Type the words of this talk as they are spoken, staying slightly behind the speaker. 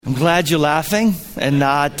I'm glad you're laughing and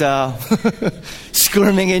not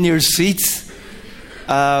squirming in your seats.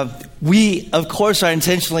 We, of course, are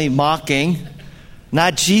intentionally mocking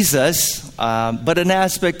not Jesus, but an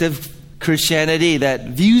aspect of Christianity that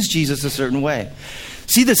views Jesus a certain way.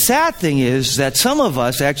 See, the sad thing is that some of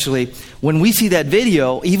us actually, when we see that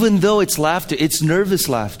video, even though it's laughter, it's nervous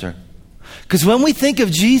laughter. Because when we think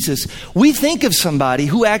of Jesus, we think of somebody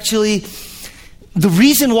who actually, the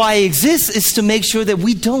reason why he exists is to make sure that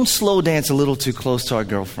we don't slow dance a little too close to our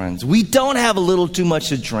girlfriends. We don't have a little too much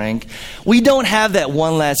to drink. We don't have that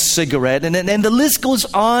one last cigarette. And the list goes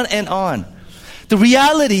on and on. The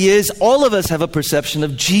reality is all of us have a perception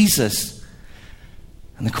of Jesus.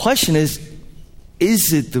 And the question is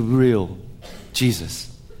it the real Jesus?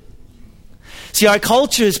 See, our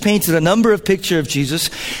culture has painted a number of pictures of Jesus.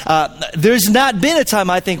 There's not been a time,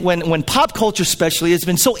 I think, when pop culture especially has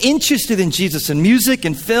been so interested in Jesus in music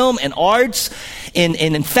and film and arts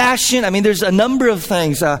in fashion. I mean, there's a number of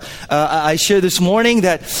things. I shared this morning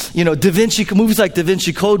that, movies like Da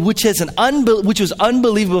Vinci Code, which was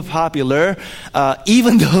unbelievably popular,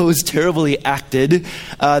 even though it was terribly acted.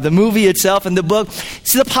 The movie itself and the book.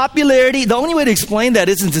 See, the popularity, the only way to explain that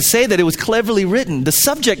isn't to say that it was cleverly written. The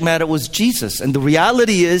subject matter was Jesus. And the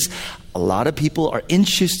reality is, a lot of people are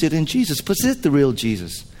interested in Jesus. But is it the real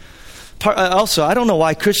Jesus? Also, I don't know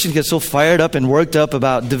why Christians get so fired up and worked up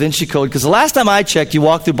about Da Vinci Code. Because the last time I checked, you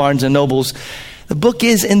walk through Barnes & Nobles, the book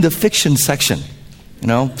is in the fiction section.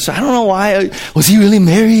 So I don't know why. Was he really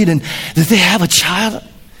married? And did they have a child?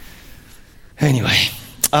 Anyway.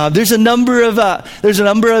 There's a number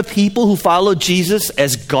of people who follow Jesus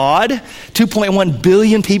as God. 2.1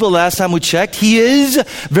 billion people last time we checked. He is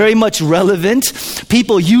very much relevant.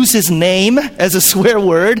 People use his name as a swear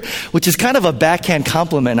word, which is kind of a backhand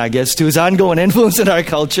compliment, I guess, to his ongoing influence in our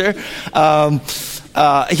culture.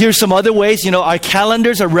 Here's some other ways. Our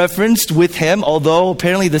calendars are referenced with him, although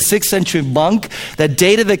apparently the 6th century monk that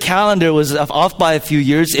dated the calendar was off by a few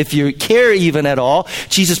years, if you care even at all.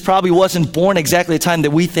 Jesus probably wasn't born exactly the time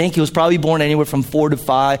that we think. He was probably born anywhere from 4 to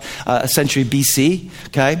 5 century BC.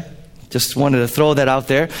 Okay? Just wanted to throw that out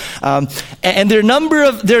there. And there are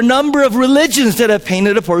a number of religions that have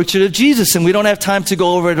painted a portrait of Jesus. And we don't have time to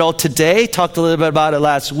go over it all today. Talked a little bit about it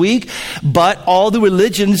last week. But all the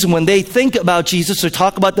religions, when they think about Jesus or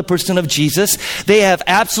talk about the person of Jesus, they have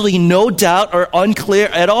absolutely no doubt or unclear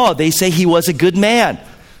at all. They say he was a good man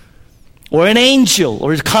or an angel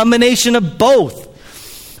or a combination of both.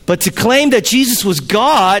 But to claim that Jesus was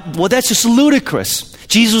God, well, that's just ludicrous.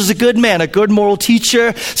 Jesus was a good man, a good moral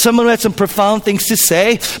teacher, someone who had some profound things to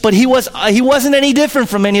say, but he wasn't any different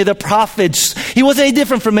from any of the prophets. He wasn't any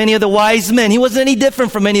different from any of the wise men. He wasn't any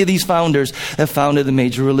different from any of these founders that founded the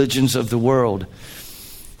major religions of the world.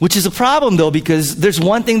 Which is a problem, though, because there's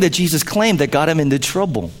one thing that Jesus claimed that got him into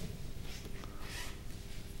trouble.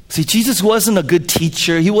 See, Jesus wasn't a good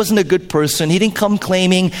teacher. He wasn't a good person. He didn't come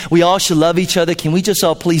claiming we all should love each other. Can we just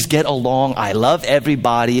all please get along? I love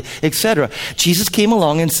everybody, etc. Jesus came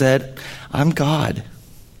along and said, I'm God.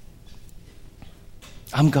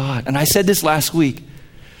 I'm God. And I said this last week.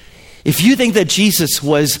 If you think that Jesus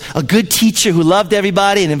was a good teacher who loved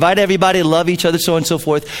everybody and invited everybody to love each other, so on and so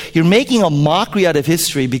forth, you're making a mockery out of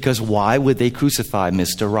history because why would they crucify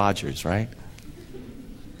Mr. Rogers, right?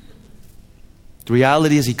 The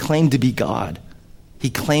reality is he claimed to be God. He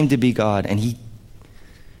claimed to be God, and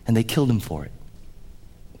they killed him for it.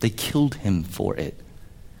 They killed him for it.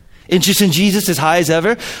 Interest in Jesus as high as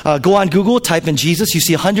ever. Go on Google, type in Jesus. You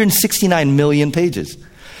see 169 million pages.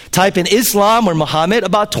 Type in Islam or Muhammad,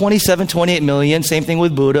 about 27, 28 million. Same thing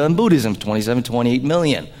with Buddha and Buddhism, 27, 28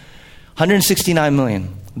 million. 169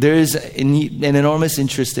 million. There is an enormous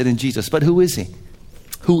interest in Jesus. But who is he?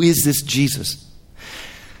 Who is this Jesus?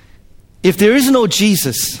 If there is no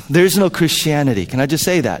Jesus, there is no Christianity. Can I just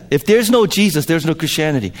say that? If there's no Jesus, there's no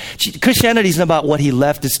Christianity. Christianity isn't about what he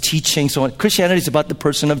left, his teaching, so on. Christianity is about the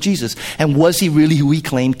person of Jesus. And was he really who he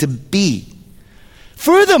claimed to be?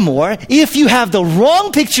 Furthermore, if you have the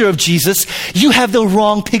wrong picture of Jesus, you have the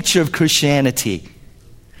wrong picture of Christianity.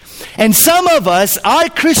 And some of us, our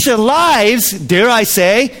Christian lives, dare I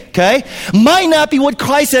say, okay, might not be what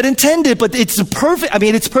Christ had intended, but it's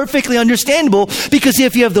perfectly understandable, because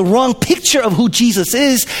if you have the wrong picture of who Jesus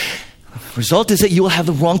is, the result is that you will have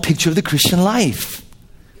the wrong picture of the Christian life.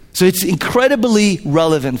 So it's incredibly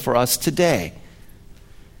relevant for us today.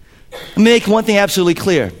 Let me make one thing absolutely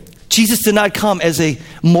clear. Jesus did not come as a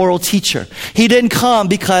moral teacher. He didn't come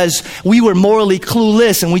because we were morally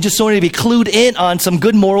clueless and we just wanted to be clued in on some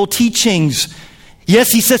good moral teachings. Yes,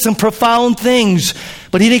 he said some profound things,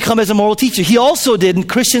 but he didn't come as a moral teacher. He also didn't,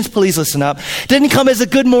 Christians, please listen up, didn't come as a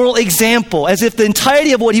good moral example, as if the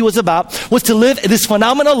entirety of what he was about was to live this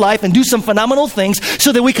phenomenal life and do some phenomenal things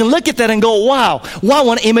so that we can look at that and go, wow, I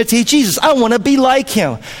want to imitate Jesus. I want to be like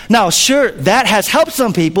him. Now, sure, that has helped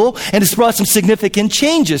some people and it's brought some significant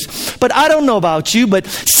changes. But I don't know about you, but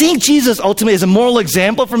seeing Jesus ultimately as a moral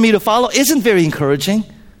example for me to follow isn't very encouraging.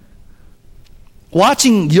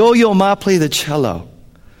 Watching Yo-Yo Ma play the cello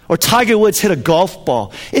or Tiger Woods hit a golf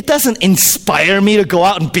ball, it doesn't inspire me to go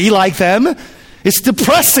out and be like them. It's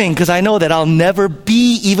depressing because I know that I'll never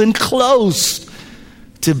be even close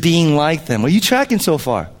to being like them. Are you tracking so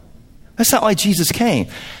far? That's not why Jesus came.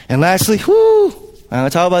 And lastly, I'm going to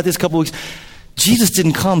talk about this a couple weeks. Jesus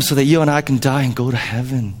didn't come so that you and I can die and go to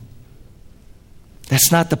heaven.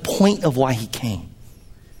 That's not the point of why he came.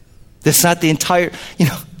 That's not the entire,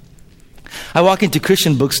 I walk into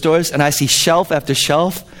Christian bookstores and I see shelf after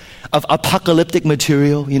shelf of apocalyptic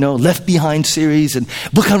material, Left Behind series and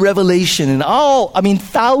Book of Revelation and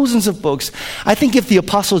thousands of books. I think if the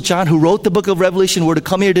Apostle John, who wrote the book of Revelation, were to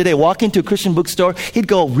come here today, walk into a Christian bookstore, he'd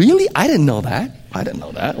go, really? I didn't know that. I didn't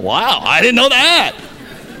know that. Wow, I didn't know that.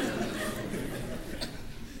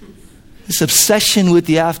 This obsession with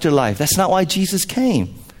the afterlife. That's not why Jesus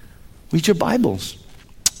came. Read your Bibles.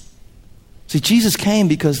 See, Jesus came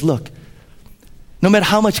because, look, no matter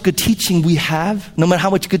how much good teaching we have, no matter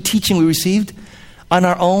how much good teaching we received, on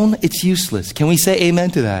our own, it's useless. Can we say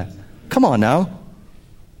amen to that? Come on now.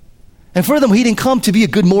 And furthermore, he didn't come to be a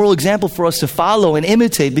good moral example for us to follow and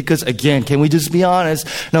imitate because, again, can we just be honest?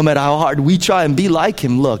 No matter how hard we try and be like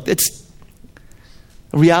him, look,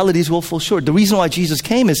 realities will fall short. The reason why Jesus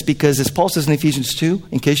came is because, as Paul says in Ephesians 2,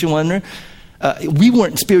 in case you're wondering, we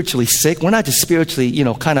weren't spiritually sick. We're not just spiritually,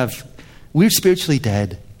 we're spiritually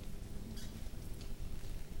dead.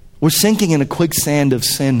 We're sinking in a quicksand of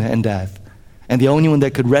sin and death. And the only one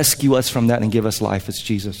that could rescue us from that and give us life is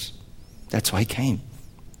Jesus. That's why he came.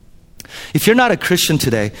 If you're not a Christian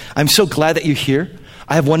today, I'm so glad that you're here.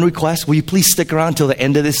 I have one request. Will you please stick around till the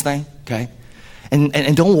end of this thing? Okay?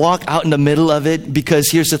 And don't walk out in the middle of it,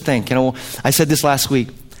 because here's the thing. I said this last week.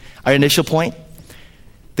 Our initial point,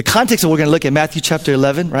 the context that we're going to look at, Matthew chapter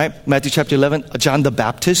 11, right? Matthew chapter 11, John the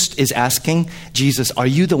Baptist is asking Jesus, are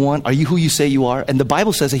you the one? Are you who you say you are? And the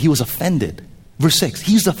Bible says that he was offended. Verse 6,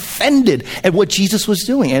 he's offended at what Jesus was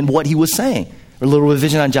doing and what he was saying. A little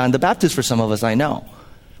revision on John the Baptist for some of us, I know.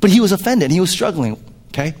 But he was offended. He was struggling,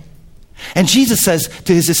 okay? And Jesus says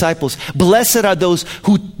to his disciples, blessed are those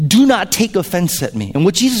who do not take offense at me. And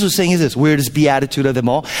what Jesus was saying is this, weirdest beatitude of them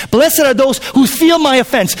all. Blessed are those who feel my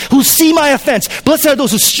offense, who see my offense. Blessed are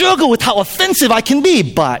those who struggle with how offensive I can be,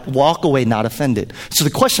 but walk away not offended. So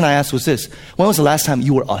the question I asked was this, when was the last time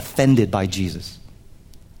you were offended by Jesus?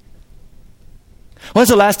 When was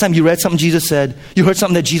the last time you read something Jesus said? You heard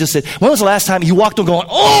something that Jesus said? When was the last time you walked on going,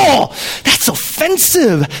 oh, that's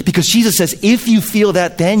offensive? Because Jesus says, if you feel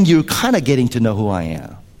that, then you're kind of getting to know who I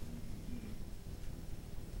am.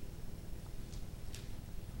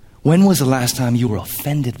 When was the last time you were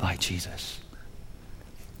offended by Jesus?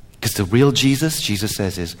 Because the real Jesus, Jesus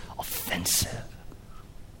says, is offensive.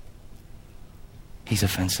 He's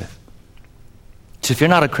offensive. So if you're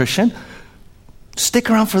not a Christian, stick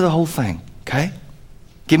around for the whole thing, okay?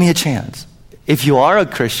 Give me a chance. If you are a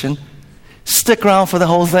Christian, stick around for the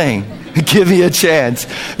whole thing. Give me a chance.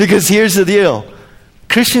 Because here's the deal.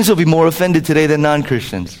 Christians will be more offended today than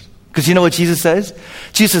non-Christians. Because you know what Jesus says?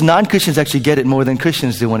 Jesus says non-Christians actually get it more than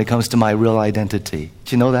Christians do when it comes to my real identity.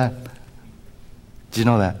 Do you know that? Do you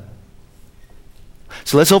know that?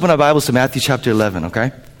 So let's open our Bibles to Matthew chapter 11,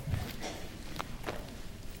 okay?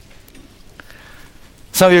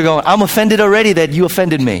 Some of you are going, I'm offended already that you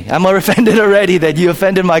offended me. I'm offended already that you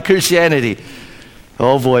offended my Christianity.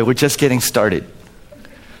 Oh boy, we're just getting started.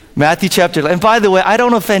 Matthew chapter 11. And by the way, I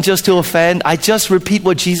don't offend just to offend. I just repeat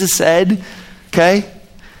what Jesus said. Okay?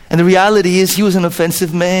 And the reality is he was an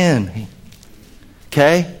offensive man.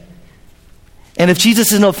 Okay? And if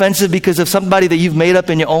Jesus isn't offensive because of somebody that you've made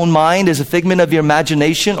up in your own mind as a figment of your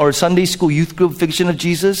imagination or a Sunday school youth group fiction of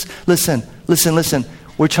Jesus, listen.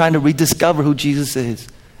 We're trying to rediscover who Jesus is.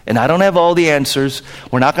 And I don't have all the answers.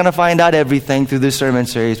 We're not going to find out everything through this sermon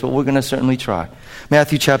series, but we're going to certainly try.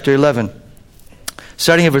 Matthew chapter 11,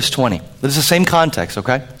 starting at verse 20. This is the same context,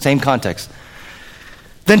 okay? Same context.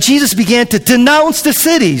 Then Jesus began to denounce the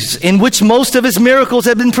cities in which most of his miracles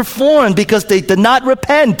had been performed because they did not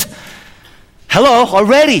repent. Hello,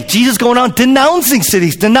 already. Jesus going on denouncing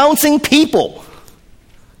cities, denouncing people.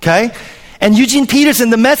 Okay? And Eugene Peterson,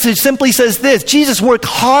 the Message, simply says this: Jesus worked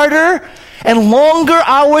harder and longer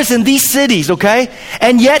hours in these cities, okay?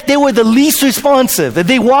 And yet they were the least responsive.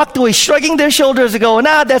 They walked away shrugging their shoulders and going,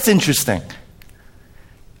 that's interesting.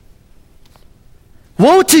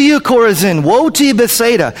 Woe to you, Chorazin! Woe to you,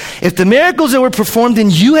 Bethsaida! If the miracles that were performed in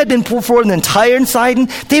you had been performed in Tyre and Sidon,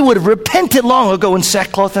 they would have repented long ago in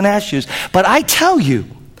sackcloth and ashes. But I tell you,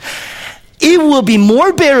 it will be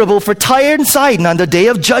more bearable for Tyre and Sidon on the day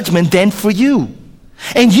of judgment than for you.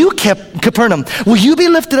 And you, Capernaum, will you be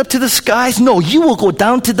lifted up to the skies? No, you will go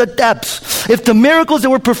down to the depths. If the miracles that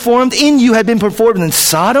were performed in you had been performed in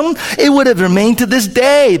Sodom, it would have remained to this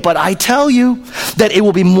day. But I tell you that it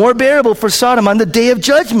will be more bearable for Sodom on the day of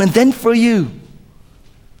judgment than for you.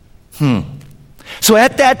 So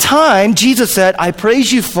at that time, Jesus said, I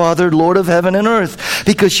praise you, Father, Lord of heaven and earth,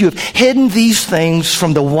 because you have hidden these things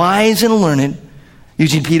from the wise and learned,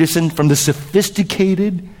 Eugene Peterson, from the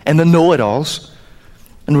sophisticated and the know-it-alls,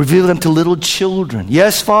 and reveal them to little children.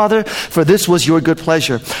 Yes, Father, for this was your good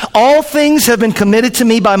pleasure. All things have been committed to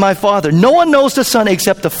me by my Father. No one knows the Son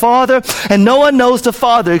except the Father, and no one knows the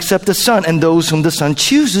Father except the Son, and those whom the Son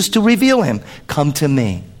chooses to reveal him. Come to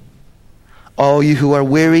me, all you who are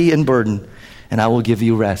weary and burdened, and I will give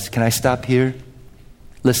you rest. Can I stop here?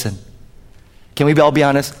 Listen. Can we all be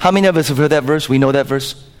honest? How many of us have heard that verse? We know that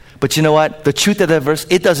verse. But you know what? The truth of that verse,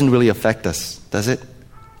 it doesn't really affect us, does it?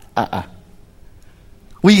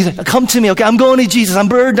 We come to me, okay, I'm going to Jesus, I'm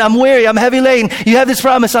burdened, I'm weary, I'm heavy laden, you have this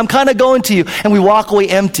promise, I'm kind of going to you, and we walk away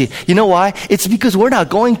empty. You know why? It's because we're not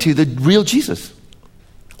going to the real Jesus.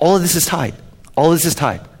 All of this is tied. All of this is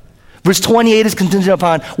tied. Verse 28 is contingent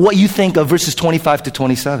upon what you think of verses 25 to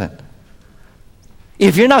 27.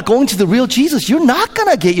 If you're not going to the real Jesus, you're not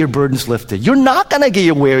going to get your burdens lifted. You're not going to get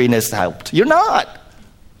your weariness helped. You're not.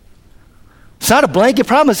 It's not a blanket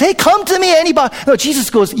promise. Hey, come to me, anybody. No,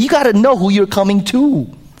 Jesus goes, you got to know who you're coming to.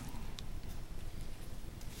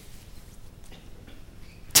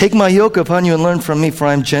 Take my yoke upon you and learn from me, for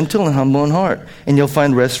I am gentle and humble in heart, and you'll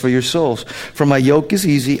find rest for your souls. For my yoke is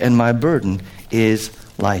easy and my burden is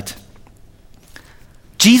light.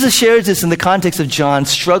 Jesus shares this in the context of John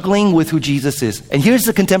struggling with who Jesus is. And here's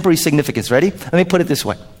the contemporary significance. Ready? Let me put it this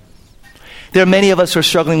way. There are many of us who are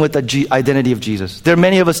struggling with the identity of Jesus. There are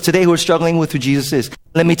many of us today who are struggling with who Jesus is.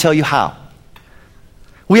 Let me tell you how.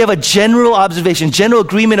 We have a general observation, general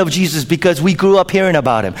agreement of Jesus because we grew up hearing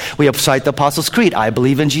about him. We recite the Apostles' Creed. I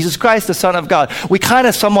believe in Jesus Christ, the Son of God. We kind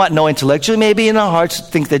of somewhat know intellectually, maybe in our hearts,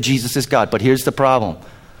 think that Jesus is God. But here's the problem.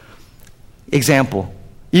 Example.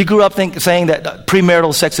 You grew up saying that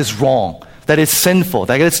premarital sex is wrong, that it's sinful,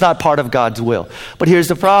 that it's not part of God's will. But here's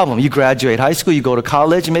the problem. You graduate high school, you go to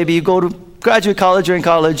college, and maybe you go to graduate college or in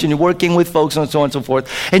college, and you're working with folks and so on and so forth,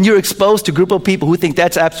 and you're exposed to a group of people who think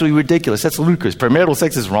that's absolutely ridiculous. That's ludicrous. Premarital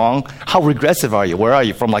sex is wrong. How regressive are you? Where are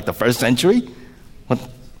you? From like the first century? What?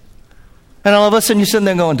 And all of a sudden you're sitting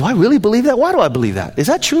there going, do I really believe that? Why do I believe that? Is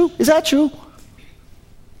that true? Is that true?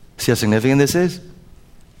 See how significant this is?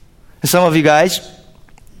 And some of you guys,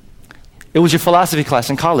 it was your philosophy class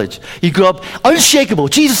in college. You grew up unshakable.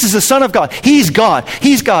 Jesus is the Son of God. He's God.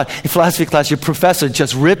 He's God. In philosophy class, your professor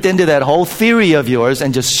just ripped into that whole theory of yours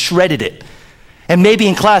and just shredded it. And maybe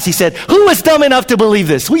in class he said, who is dumb enough to believe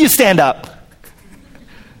this? Will you stand up?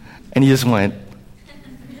 And you just went. And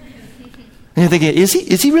you're thinking, is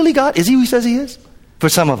he really God? Is he who he says he is? For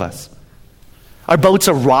some of us. Our boats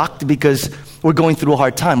are rocked because we're going through a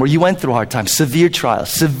hard time, or you went through a hard time. Severe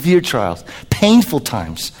trials, painful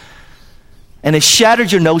times. And it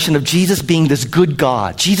shattered your notion of Jesus being this good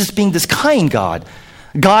God, Jesus being this kind God,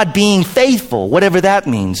 God being faithful, whatever that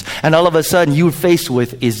means. And all of a sudden you were faced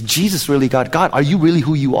with, is Jesus really God? God, are you really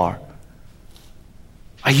who you are?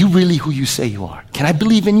 Are you really who you say you are? Can I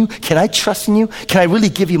believe in you? Can I trust in you? Can I really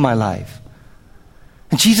give you my life?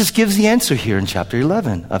 And Jesus gives the answer here in chapter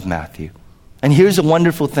 11 of Matthew. And here's a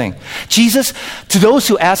wonderful thing. Jesus, to those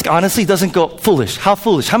who ask honestly, doesn't go, foolish. How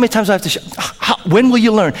foolish? How many times do I have to when will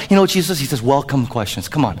you learn? You know what Jesus? He says, welcome questions.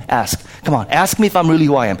 Come on, ask. Come on, ask me if I'm really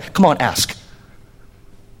who I am. Come on, ask.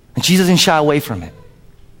 And Jesus didn't shy away from it.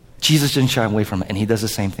 Jesus didn't shy away from it. And he does the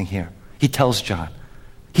same thing here. He tells John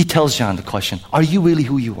the question, are you really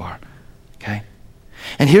who you are? Okay?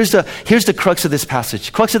 And here's the crux of this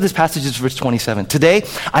passage. Crux of this passage is verse 27. Today,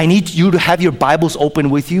 I need you to have your Bibles open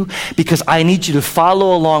with you because I need you to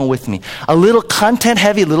follow along with me. A little content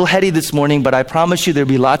heavy, a little heady this morning, but I promise you there'll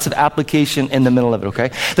be lots of application in the middle of it, okay?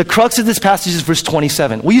 The crux of this passage is verse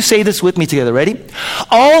 27. Will you say this with me together? Ready?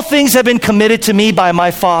 All things have been committed to me by my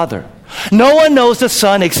Father. No one knows the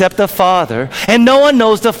Son except the Father, and no one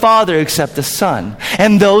knows the Father except the Son,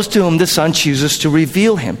 and those to whom the Son chooses to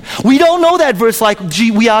reveal him. We don't know that verse like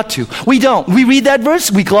we ought to. We don't. We read that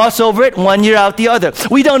verse, we gloss over it, one year out the other.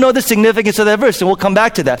 We don't know the significance of that verse, and we'll come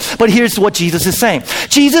back to that. But here's what Jesus is saying.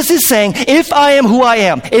 Jesus is saying, if I am who I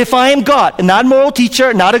am, if I am God, not a moral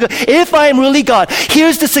teacher, not a God, if I am really God,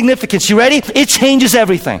 here's the significance. You ready? It changes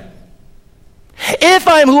everything. If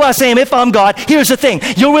I'm who I say I am, if I'm God, here's the thing.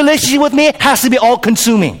 Your relationship with me has to be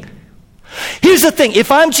all-consuming. Here's the thing. If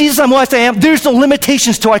I'm Jesus, I'm who I say I am, there's no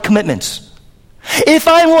limitations to our commitments. If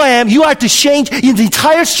I'm who I am, you are to change the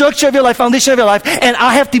entire structure of your life, foundation of your life, and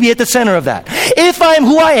I have to be at the center of that. If I'm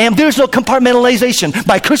who I am, there's no compartmentalization.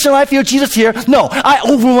 My Christian life here, Jesus here, no, I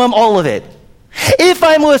overwhelm all of it. If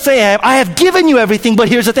I'm who I say I am, I have given you everything, but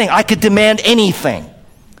here's the thing. I could demand anything.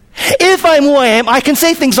 If I'm who I am, I can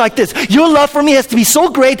say things like this. Your love for me has to be so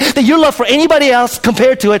great that your love for anybody else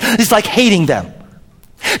compared to it is like hating them.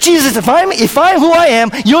 Jesus, if I'm who I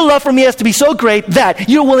am, your love for me has to be so great that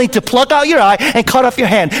you're willing to pluck out your eye and cut off your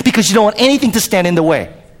hand because you don't want anything to stand in the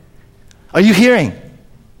way. Are you hearing?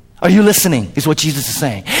 Are you listening? Is what Jesus is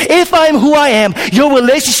saying. If I'm who I am, your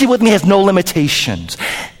relationship with me has no limitations.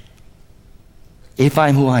 If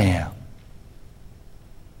I'm who I am,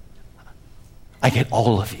 I get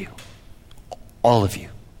all of you. All of you.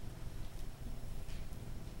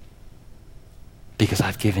 Because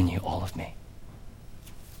I've given you all of me.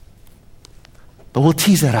 But we'll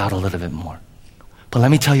tease that out a little bit more. But let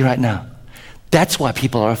me tell you right now, that's why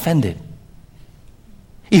people are offended.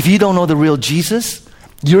 If you don't know the real Jesus,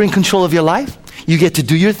 you're in control of your life. You get to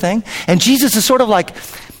do your thing. And Jesus is sort of like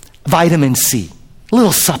vitamin C, a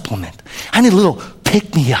little supplement. I need a little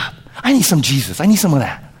pick-me-up. I need some Jesus. I need some of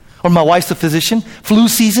that. Or my wife's a physician, flu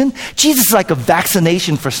season. Jesus is like a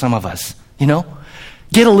vaccination for some of us, you know?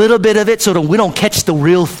 Get a little bit of it so that we don't catch the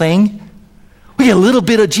real thing. We get a little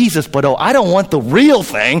bit of Jesus, but I don't want the real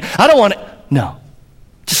thing. I don't want it. No,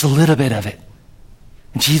 just a little bit of it.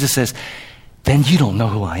 And Jesus says, then you don't know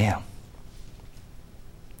who I am.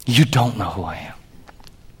 You don't know who I am.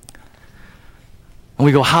 And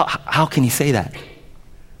we go, how can he say that?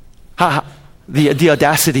 The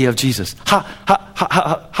audacity of Jesus.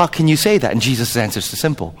 How can you say that? And Jesus' answer is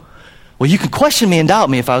simple. Well, you can question me and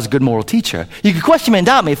doubt me if I was a good moral teacher. You can question me and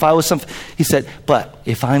doubt me if I was something. He said, but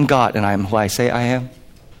if I'm God and I'm who I say I am,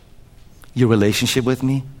 your relationship with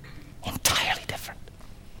me, entirely different.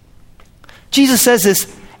 Jesus says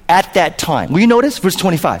this at that time. Will you notice? Verse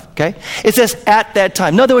 25, okay? It says at that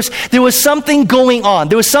time. In other words, there was something going on.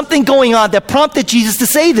 There was something going on that prompted Jesus to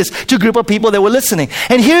say this to a group of people that were listening.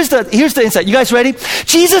 And here's the insight. You guys ready?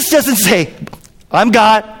 Jesus doesn't say, I'm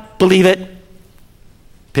God, believe it,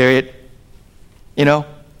 period. You know?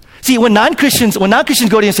 See, when non-Christians go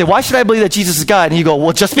to you and say, why should I believe that Jesus is God? And you go,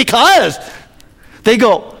 well, just because. They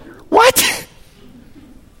go, what?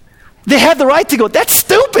 They have the right to go, that's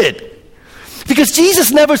stupid. Because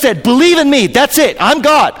Jesus never said, believe in me, that's it, I'm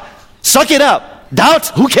God. Suck it up. Doubt,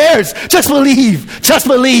 who cares? Just believe. Just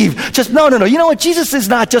believe. No. You know what? Jesus is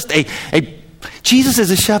not just Jesus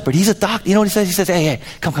is a shepherd. He's a doctor. You know what he says? He says, hey,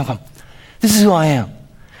 come. This is who I am.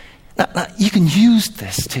 Now, you can use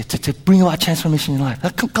this to bring about transformation in your life. Now,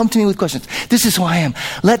 come to me with questions. This is who I am.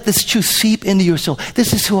 Let this truth seep into your soul.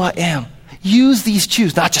 This is who I am. Use these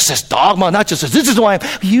truths, not just as dogma, not just as this is who I am.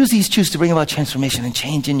 Use these truths to bring about transformation and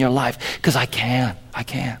change in your life. Because I can.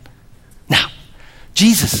 Now,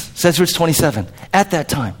 Jesus says, verse 27, at that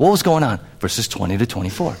time, what was going on? Verses 20 to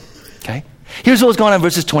 24, okay? Here's what was going on in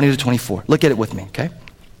verses 20 to 24. Look at it with me, okay?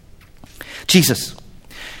 Jesus,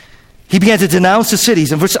 he began to denounce the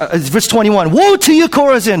cities. In verse 21, woe to you,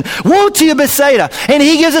 Chorazin! Woe to you, Bethsaida! And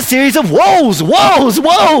he gives a series of woes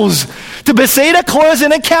to Bethsaida,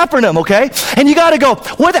 Chorazin, and Capernaum, okay? And you got to go,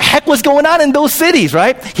 what the heck was going on in those cities,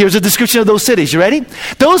 right? Here's a description of those cities. You ready?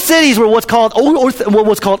 Those cities were what's called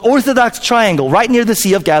Orthodox Triangle, right near the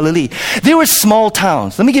Sea of Galilee. They were small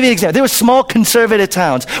towns. Let me give you an example. They were small conservative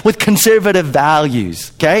towns with conservative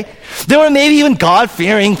values, okay? They were maybe even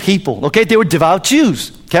God-fearing people, okay? They were devout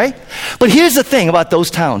Jews. Okay? But here's the thing about those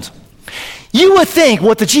towns. You would think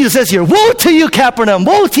what the Jesus says here, woe to you, Capernaum,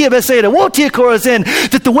 woe to you, Bethsaida, woe to you, Chorazin,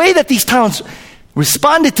 that the way that these towns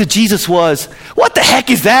responded to Jesus was, what the heck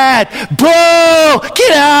is that? Bro,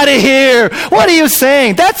 get out of here. What are you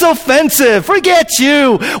saying? That's offensive. Forget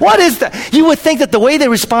you. What is that? You would think that the way they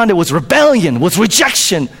responded was rebellion, was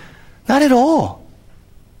rejection. Not at all.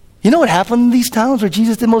 You know what happened in these towns where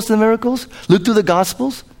Jesus did most of the miracles? Look through the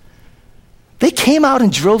Gospels. They came out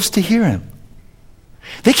in droves to hear him.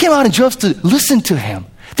 They came out in droves to listen to him.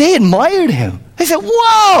 They admired him. They said,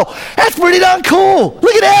 whoa, that's pretty darn cool.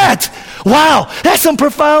 Look at that. Wow, that's some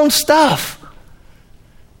profound stuff.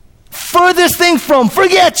 Furthest thing from,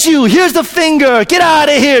 forget you, here's the finger, get out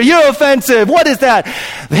of here, you're offensive. What is that?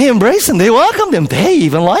 They embraced him, they welcomed him, they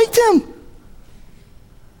even liked him.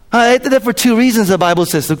 I did that for 2 reasons, the Bible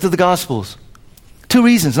says. Look to the Gospels. 2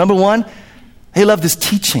 reasons. Number 1, they loved his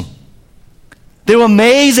teaching. They were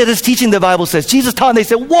amazed at his teaching, the Bible says. Jesus taught and they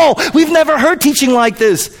said, whoa, we've never heard teaching like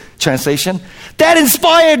this. Translation, that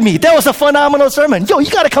inspired me. That was a phenomenal sermon. Yo, you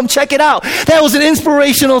got to come check it out. That was an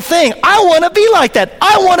inspirational thing. I want to be like that.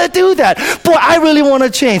 I want to do that. Boy, I really want to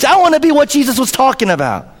change. I want to be what Jesus was talking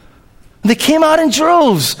about. And they came out in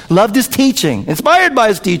droves, loved his teaching, inspired by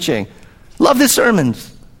his teaching, loved his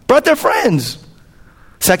sermons, brought their friends.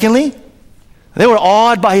 Secondly, they were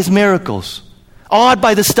awed by his miracles. Awed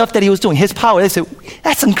by the stuff that he was doing, his power. They said,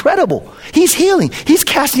 that's incredible. He's healing. He's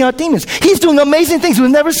casting out demons. He's doing amazing things we've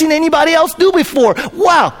never seen anybody else do before.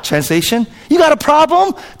 Wow. Translation, you got a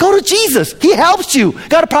problem? Go to Jesus. He helps you.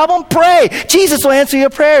 Got a problem? Pray. Jesus will answer your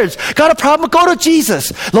prayers. Got a problem? Go to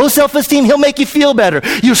Jesus. Low self-esteem, he'll make you feel better.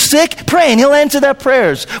 You're sick? Pray and he'll answer their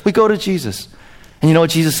prayers. We go to Jesus. And you know what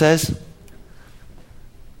Jesus says?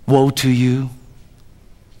 Woe to you.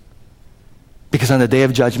 Because on the day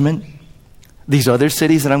of judgment, these other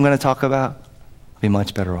cities that I'm going to talk about will be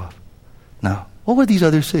much better off. Now, what were these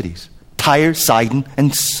other cities? Tyre, Sidon,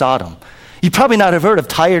 and Sodom. You probably not have heard of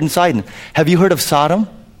Tyre and Sidon. Have you heard of Sodom?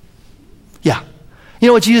 Yeah. You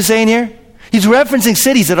know what Jesus is saying here? He's referencing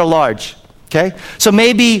cities that are large. Okay? So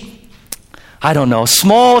maybe, I don't know, a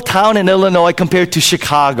small town in Illinois compared to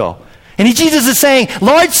Chicago. And Jesus is saying,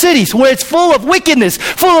 large cities where it's full of wickedness,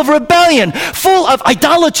 full of rebellion, full of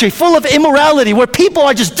idolatry, full of immorality, where people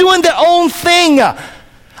are just doing their own thing.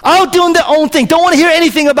 Out doing their own thing. Don't want to hear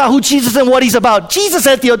anything about who Jesus and what he's about. Jesus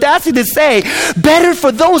had the audacity to say, better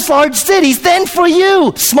for those large cities than for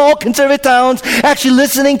you. Small conservative towns actually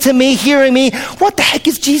listening to me, hearing me. What the heck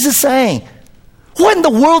is Jesus saying? What in the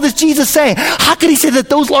world is Jesus saying? How could he say that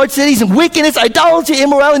those large cities and wickedness, idolatry,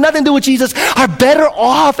 immorality, nothing to do with Jesus, are better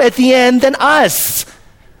off at the end than us?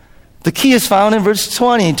 The key is found in verse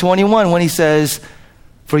 20 and 21 when he says,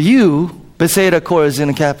 for you, Bethsaida, Chorazin,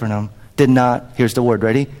 and Capernaum, did not, here's the word,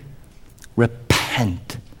 ready?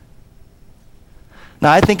 Repent.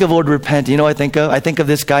 Now I think of the word repent, you know what I think of? I think of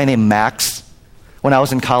this guy named Max when I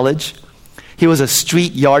was in college. He was a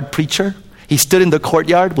street yard preacher. He stood in the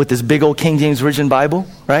courtyard with this big old King James Version Bible,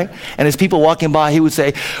 right? And as people walking by, he would say,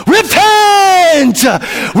 repent!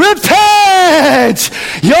 Repent!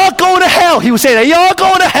 Y'all going to hell. He would say that. Y'all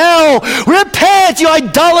going to hell. Repent, you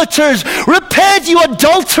idolaters. Repent, you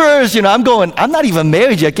adulterers. You know, I'm not even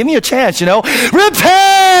married yet. Give me a chance, you know.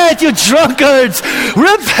 Repent, you drunkards.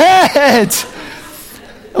 Repent.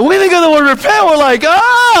 When we think of the word repent, we're like,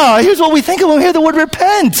 here's what we think of when we hear the word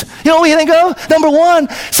repent. You know what we think of? Number 1,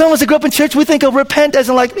 some of us that grew up in church, we think of repent as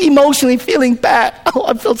in like emotionally feeling bad. Oh,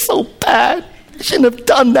 I feel so bad. I shouldn't have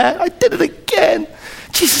done that. I did it again.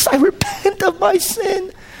 Jesus, I repent of my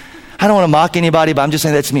sin. I don't want to mock anybody, but I'm just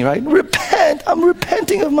saying that's me, right? Repent. I'm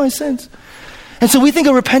repenting of my sins. And so we think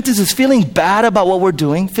of repentance as feeling bad about what we're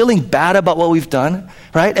doing, feeling bad about what we've done,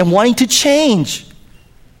 right? And wanting to change.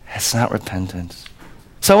 That's not repentance.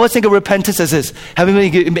 So let's think of repentance as this.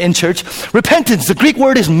 Having been in church, repentance, the Greek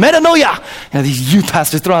word is metanoia. You know, these youth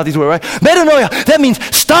pastors throw out these words, right? Metanoia, that means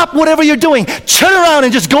stop whatever you're doing, turn around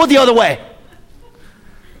and just go the other way.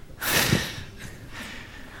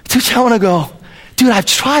 Dude, I want to go, dude, I've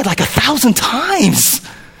tried like 1,000 times.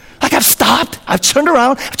 Like I've stopped, I've turned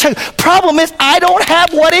around, I've checked. Problem is, I don't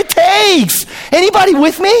have what it takes. Anybody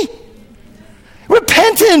with me?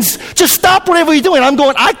 Repentance. Just stop whatever you're doing. I'm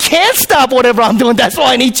going, I can't stop whatever I'm doing. That's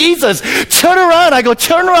why I need Jesus. Turn around. I go,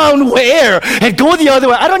 turn around where? And go the other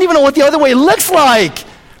way. I don't even know what the other way looks like.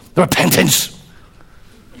 Repentance.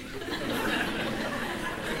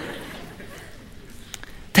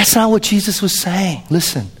 That's not what Jesus was saying.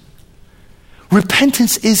 Listen.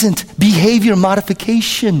 Repentance isn't behavior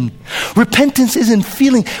modification. Repentance isn't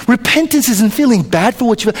feeling bad for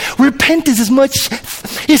what you've done. Repentance is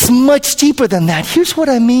much deeper than that. Here's what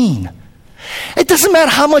I mean. It doesn't matter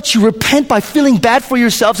how much you repent by feeling bad for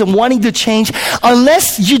yourselves and wanting to change.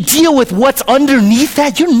 Unless you deal with what's underneath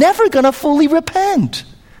that, you're never going to fully repent.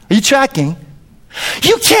 Are you tracking?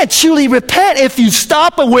 You can't truly repent if you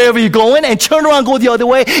stop at wherever you're going and turn around and go the other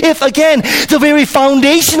way. If, again, the very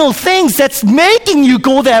foundational things that's making you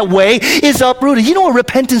go that way is uprooted. You know what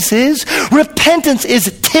repentance is? Repentance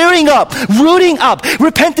is tearing up, rooting up.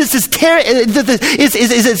 Repentance is tearing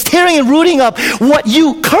and rooting up what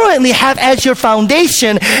you currently have as your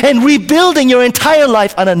foundation and rebuilding your entire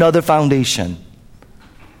life on another foundation.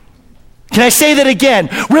 Can I say that again?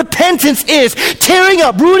 Repentance is tearing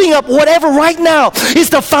up, rooting up whatever right now is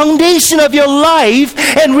the foundation of your life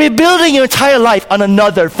and rebuilding your entire life on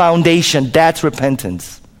another foundation. That's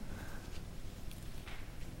repentance.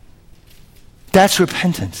 That's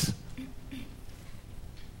repentance.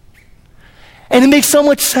 And it makes so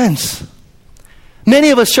much sense.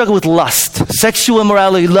 Many of us struggle with lust, sexual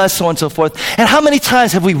immorality, lust, so on and so forth. And how many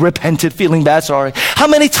times have we repented, feeling bad, sorry? How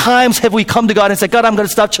many times have we come to God and said, God, I'm going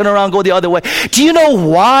to stop turning around, go the other way? Do you know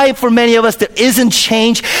why for many of us there isn't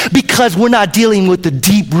change? Because we're not dealing with the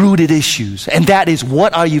deep-rooted issues. And that is,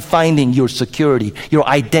 what are you finding your security, your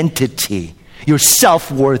identity, your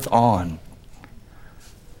self-worth on?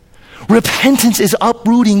 Repentance is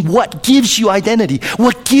uprooting what gives you identity,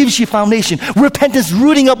 what gives you foundation. Repentance is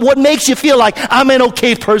rooting up what makes you feel like I'm an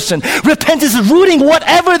okay person. Repentance is rooting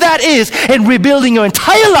whatever that is and rebuilding your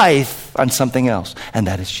entire life on something else. And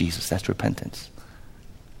that is Jesus. That's repentance.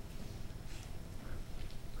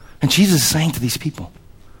 And Jesus is saying to these people,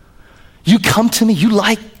 you come to me, you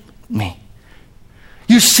like me.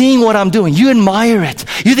 You're seeing what I'm doing. You admire it.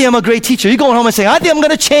 You think I'm a great teacher. You're going home and saying, I think I'm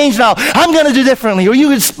going to change now. I'm going to do differently. Or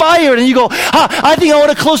you inspire it and you go, I think I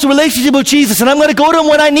want a closer relationship with Jesus and I'm going to go to him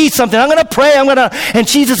when I need something. I'm going to pray. And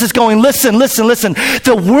Jesus is going, listen.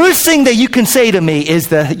 The worst thing that you can say to me is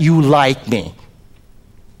that you like me.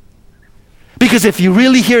 Because if you're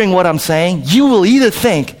really hearing what I'm saying, you will either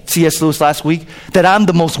think, C.S. Lewis last week, that I'm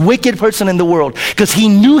the most wicked person in the world because he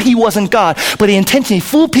knew he wasn't God, but he intentionally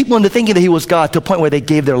fooled people into thinking that he was God to a point where they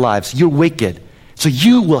gave their lives. You're wicked. So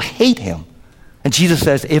you will hate him. And Jesus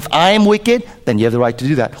says, if I am wicked, then you have the right to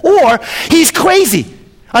do that. Or he's crazy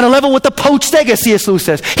on a level with the poached egg, as C.S. Lewis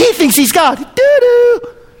says. He thinks he's God. Doo-doo.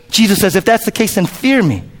 Jesus says, if that's the case, then fear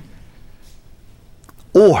me.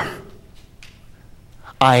 Or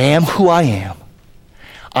I am who I am.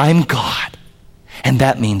 I'm God. And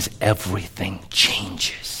that means everything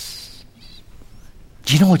changes.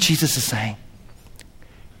 Do you know what Jesus is saying?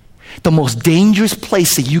 The most dangerous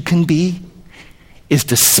place that you can be is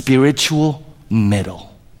the spiritual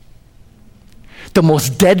middle. The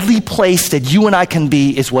most deadly place that you and I can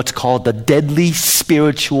be is what's called the deadly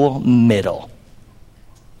spiritual middle.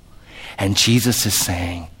 And Jesus is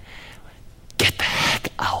saying, get the heck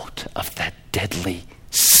out of that deadly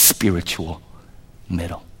spiritual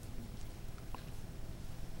middle.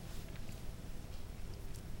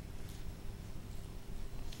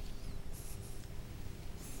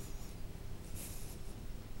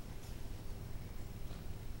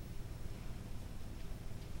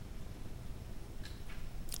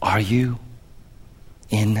 Are you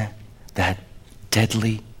in that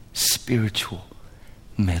deadly spiritual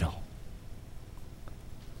middle?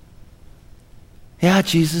 Yeah,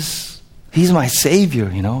 Jesus, he's my Savior,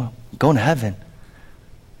 I'm going to heaven.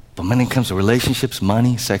 But when it comes to relationships,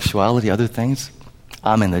 money, sexuality, other things,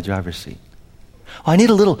 I'm in the driver's seat. I need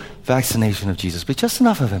a little vaccination of Jesus, but just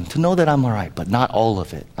enough of him to know that I'm all right, but not all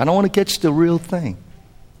of it. I don't want to get you the real thing.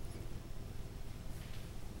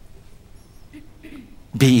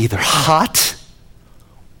 Be either hot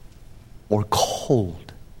or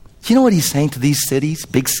cold. Do you know what he's saying to these cities,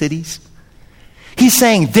 big cities?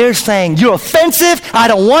 They're saying, you're offensive, I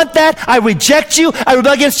don't want that, I reject you, I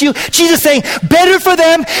rebel against you. Jesus is saying, better for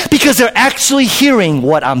them because they're actually hearing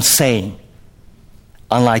what I'm saying.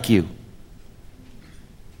 Unlike you.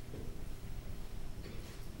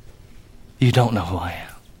 You don't know who I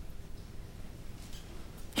am.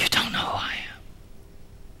 You don't know who I am.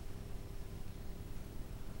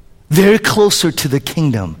 They're closer to the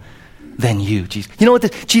kingdom than you, Jesus. You know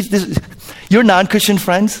what? Your non-Christian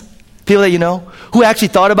friends, people that you know, who actually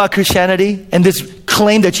thought about Christianity and this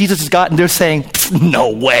claim that Jesus is God, and they're saying,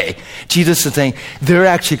 no way. Jesus is saying, they're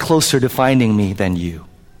actually closer to finding me than you.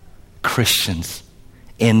 Christians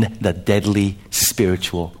in the deadly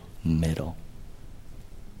spiritual middle.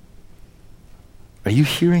 Are you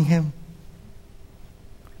hearing him?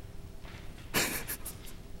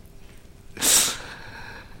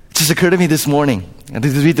 It just occurred to me this morning, and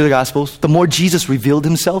as we read through the Gospels, the more Jesus revealed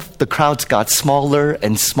himself, the crowds got smaller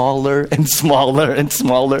and smaller and smaller and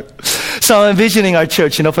smaller. So I'm envisioning our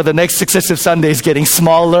church, for the next successive Sundays getting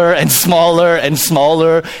smaller and smaller and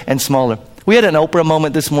smaller and smaller. We had an Oprah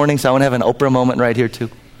moment this morning, so I want to have an Oprah moment right here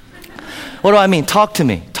too. What do I mean? Talk to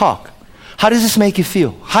me. Talk. How does this make you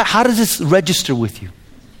feel? How does this register with you?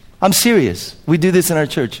 I'm serious. We do this in our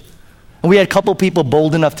church. And we had a couple people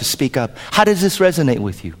bold enough to speak up. How does this resonate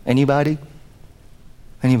with you? Anybody?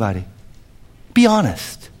 Anybody? Be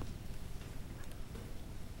honest.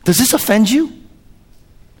 Does this offend you?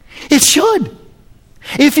 It should.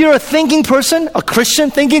 If you're a thinking person, a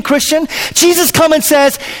Christian, thinking Christian, Jesus comes and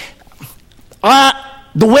says,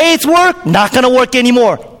 The way it's worked, not going to work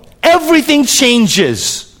anymore. Everything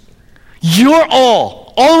changes. You're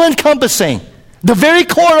all encompassing. The very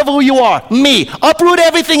core of who you are, me. Uproot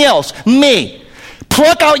everything else, me.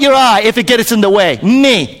 Pluck out your eye if it gets in the way,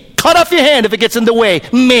 me. Cut off your hand if it gets in the way,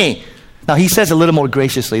 me. Now he says a little more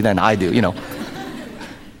graciously than I do,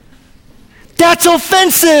 That's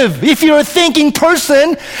offensive if you're a thinking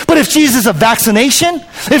person. But if Jesus is a vaccination,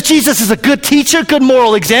 if Jesus is a good teacher, good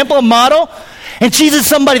moral example, a model, and Jesus is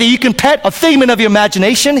somebody that you can pet, a figment of your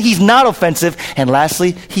imagination, he's not offensive. And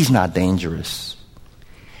lastly, he's not dangerous.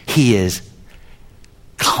 He is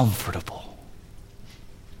comfortable.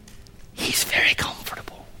 He's very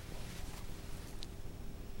comfortable.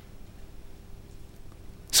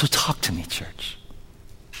 So talk to me, church.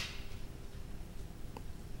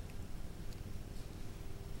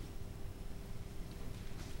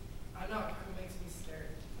 I know, it kind of makes me scared.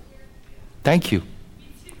 Thank you.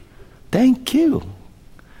 Thank you.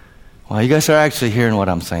 Well, you guys are actually hearing what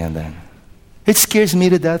I'm saying then. It scares me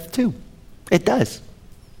to death too. It does.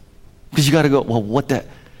 Because you got to go, well, what the...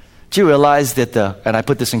 Do you realize that and I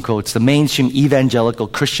put this in quotes, the mainstream evangelical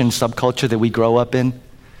Christian subculture that we grow up in?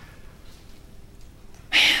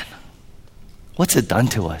 Man, what's it done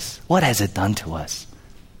to us? What has it done to us?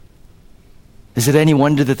 Is it any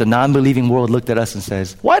wonder that the non-believing world looked at us and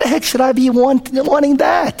says, why the heck should I be wanting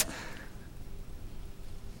that?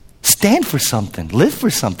 Stand for something. Live for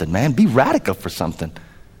something, man. Be radical for something.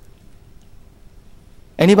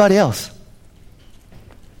 Anybody else?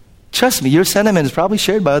 Trust me, your sentiment is probably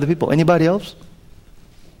shared by other people. Anybody else?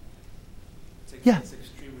 Yeah. It's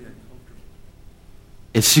extremely uncomfortable.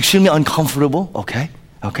 It's extremely uncomfortable.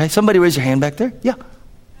 Okay. Somebody raise your hand back there. Yeah. I'm glad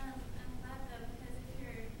though, because if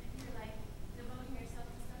you're like devoting yourself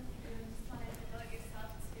to something, you just want to devote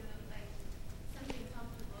yourself to like something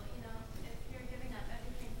comfortable. If you're giving up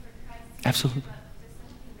everything for Christ, Absolutely. give up for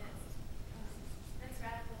something that's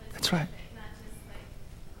radical. That's right. Not just like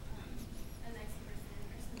a nice person or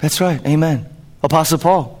something. That's right. Amen. Apostle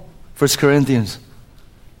Paul, 1 Corinthians.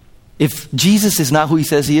 If Jesus is not who he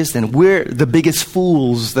says he is, then we're the biggest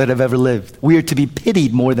fools that have ever lived. We are to be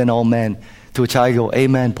pitied more than all men. To which I go,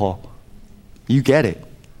 amen, Paul. You get it.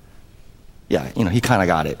 Yeah, he kind of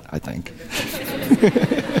got it, I think.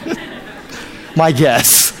 My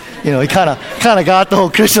guess. He kind of got the whole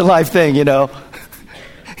Christian life thing,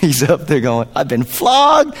 He's up there going, I've been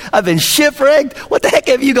flogged. I've been shipwrecked. What the heck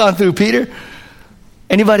have you gone through, Peter?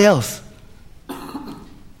 Anybody else?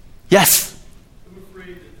 Yes. I'm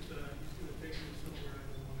afraid that he's going to take me somewhere I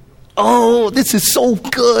don't want to go. Oh, this is so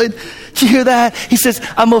good. Did you hear that? He says,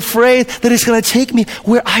 I'm afraid that it's going to take me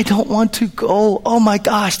where I don't want to go. Oh my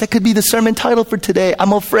gosh, that could be the sermon title for today.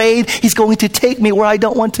 I'm afraid he's going to take me where I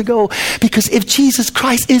don't want to go. Because if Jesus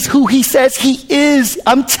Christ is who he says he is,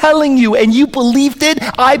 I'm telling you, and you believed it,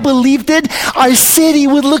 I believed it, our city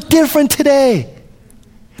would look different today.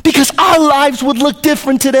 Because our lives would look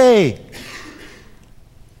different today.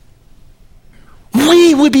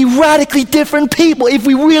 We would be radically different people if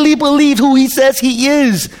we really believed who he says he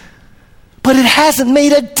is. But it hasn't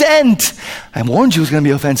made a dent. I warned you it was going to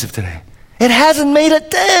be offensive today. It hasn't made a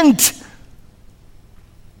dent.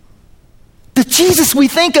 The Jesus we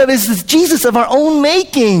think of is the Jesus of our own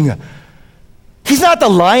making. He's not the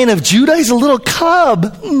Lion of Judah. He's a little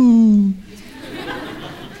cub.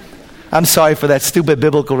 I'm sorry for that stupid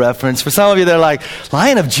biblical reference. For some of you, they're like,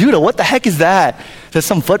 Lion of Judah, what the heck is that? Is that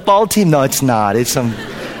some football team? No, it's not. It's some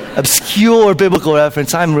obscure biblical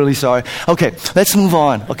reference. I'm really sorry. Okay, let's move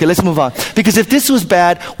on. Because if this was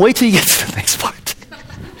bad, wait till you get to the next part.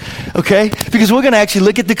 Okay? Because we're going to actually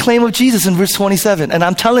look at the claim of Jesus in verse 27. And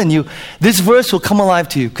I'm telling you, this verse will come alive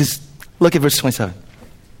to you. Because look at verse 27.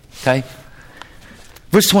 Okay?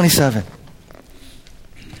 Verse 27.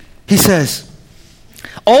 He says,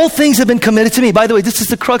 all things have been committed to me. By the way, this is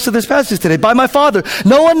the crux of this passage today. By my Father.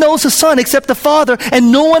 No one knows the Son except the Father,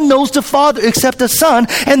 and no one knows the Father except the Son,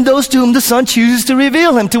 and those to whom the Son chooses to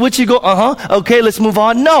reveal him. To which you go, okay, let's move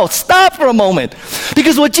on. No, stop for a moment.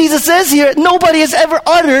 Because what Jesus says here, nobody has ever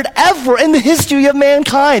uttered ever in the history of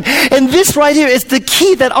mankind. And this right here is the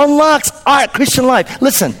key that unlocks our Christian life.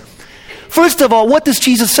 Listen. First of all, what does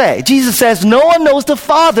Jesus say? Jesus says, no one knows the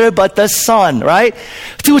Father but the Son, right?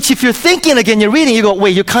 To which if you're thinking again, you're reading, you go,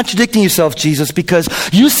 wait, you're contradicting yourself, Jesus, because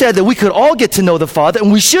you said that we could all get to know the Father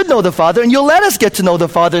and we should know the Father and you'll let us get to know the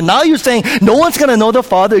Father. Now you're saying no one's going to know the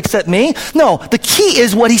Father except me? No, the key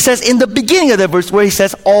is what he says in the beginning of the verse where he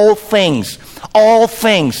says all things. All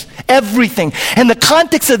things, everything. And the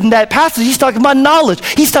context of that passage, he's talking about knowledge.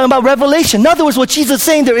 He's talking about revelation. In other words, what Jesus is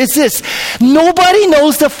saying there is this. Nobody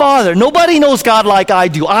knows the Father. Nobody knows God like I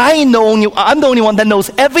do. I'm the only one that knows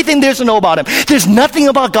everything there's to know about him. There's nothing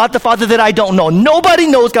about God the Father that I don't know. Nobody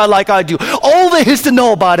knows God like I do. All there is to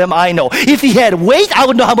know about him, I know. If he had weight, I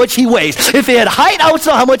would know how much he weighs. If he had height, I would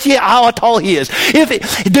know how tall he is.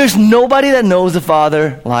 There's nobody that knows the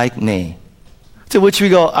Father like me. To which we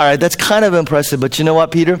go, all right, that's kind of impressive, but you know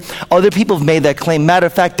what, Peter? Other people have made that claim. Matter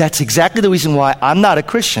of fact, that's exactly the reason why I'm not a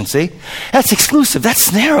Christian, see? That's exclusive.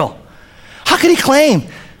 That's narrow. How could he claim?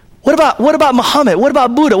 What about Muhammad? What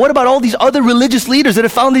about Buddha? What about all these other religious leaders that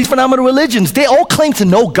have founded these phenomenal religions? They all claim to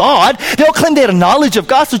know God. They all claim they had a knowledge of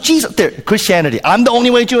God. So Jesus, Christianity, I'm the only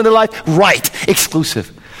way to in their life. Right,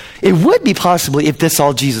 exclusive. It would be possibly if that's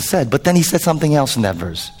all Jesus said, but then he said something else in that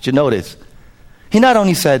verse. Did you notice? He not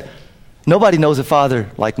only said, nobody knows the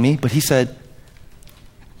Father like me, but he said,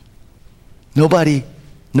 nobody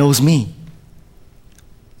knows me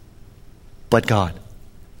but God.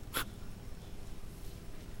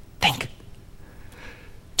 Think.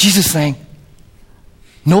 Jesus saying,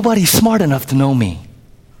 nobody's smart enough to know me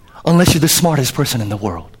unless you're the smartest person in the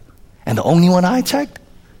world. And the only one I checked,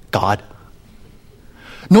 God.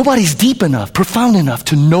 Nobody's deep enough, profound enough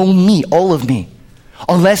to know me, all of me,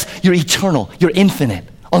 unless you're eternal, you're infinite.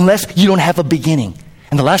 Unless you don't have a beginning.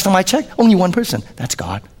 And the last time I checked, only one person. That's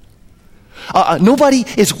God. Nobody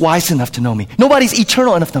is wise enough to know me. Nobody's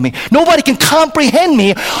eternal enough to know me. Nobody can comprehend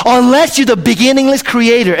me unless you're the beginningless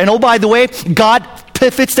creator. And oh, by the way, God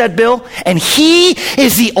fits that bill. And he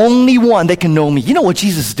is the only one that can know me. You know what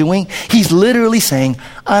Jesus is doing? He's literally saying,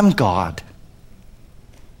 I'm God.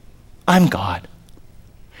 I'm God.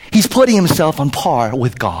 He's putting himself on par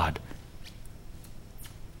with God.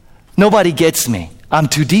 Nobody gets me. I'm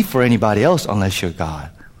too deep for anybody else unless you're God.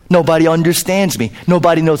 Nobody understands me.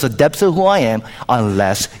 Nobody knows the depths of who I am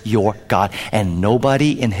unless you're God. And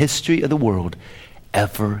nobody in history of the world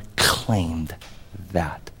ever claimed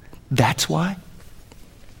that. That's why,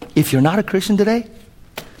 if you're not a Christian today,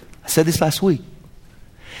 I said this last week,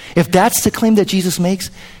 if that's the claim that Jesus makes,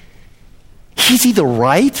 he's either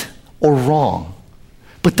right or wrong.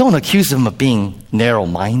 But don't accuse him of being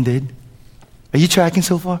narrow-minded. Are you tracking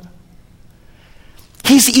so far?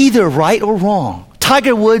 He's either right or wrong.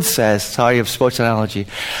 Tiger Woods says, sorry of sports analogy,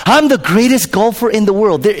 I'm the greatest golfer in the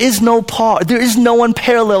world. There is no one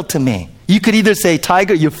parallel to me. You could either say,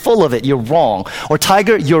 Tiger, you're full of it, you're wrong. Or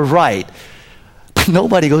Tiger, you're right. But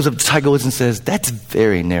nobody goes up to Tiger Woods and says, that's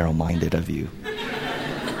very narrow-minded of you.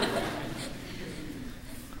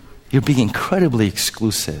 You're being incredibly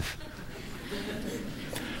exclusive.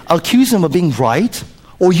 I'll accuse him of being right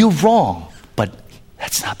or you're wrong. But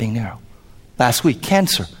that's not being narrow. Last week,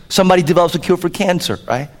 cancer. Somebody develops a cure for cancer,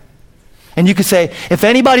 right? And you could say, if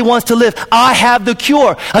anybody wants to live, I have the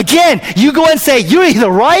cure. Again, you go and say, you're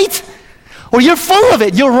either right or you're full of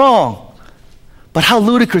it, you're wrong. But how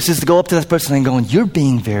ludicrous is to go up to that person and going, you're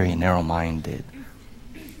being very narrow-minded.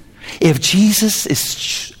 If Jesus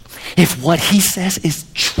is, if what he says is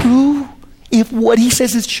true,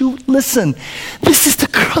 listen, this is the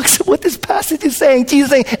crux of what this passage is saying.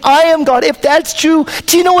 Jesus is saying, I am God. If that's true,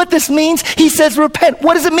 do you know what this means? He says, repent.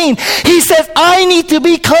 What does it mean? He says, I need to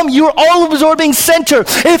become your all-absorbing center.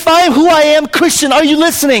 If I am who I am, Christian, are you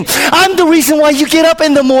listening? I'm the reason why you get up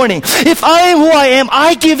in the morning. If I am who I am,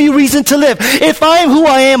 I give you reason to live. If I am who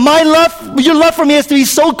I am, your love for me has to be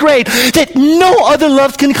so great that no other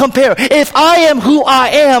love can compare. If I am who I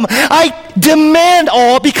am, I demand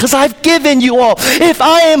all because I've given you all. If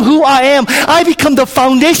I am who I am, I become the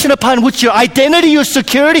foundation upon which your identity, your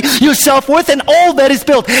security, your self-worth, and all that is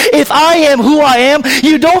built. If I am who I am,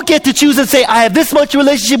 you don't get to choose and say, I have this much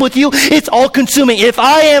relationship with you. It's all-consuming. If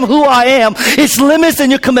I am who I am, it's limitless in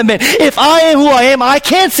your commitment. If I am who I am, I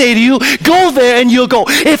can't say to you, go there and you'll go.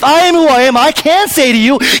 If I am who I am, I can't say to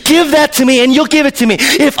you, give that to me and you'll give it to me.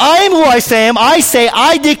 If I am who I say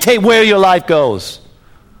I dictate where your life goes.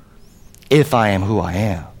 If I am who I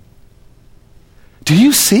am. Do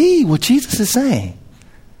you see what Jesus is saying?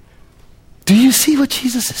 Do you see what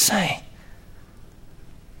Jesus is saying?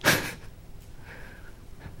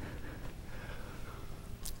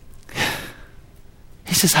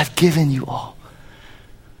 He says, I've given you all.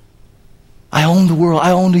 I own the world,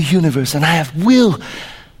 I own the universe, and I will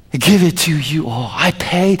give it to you all. I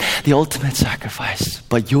paid the ultimate sacrifice,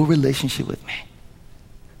 but your relationship with me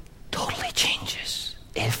totally changes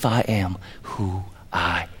if I am who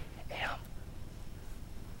I am.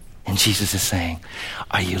 And Jesus is saying,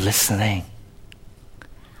 are you listening?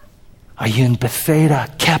 Are you in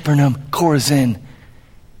Bethsaida, Capernaum, Chorazin?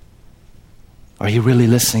 Are you really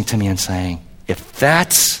listening to me and saying, If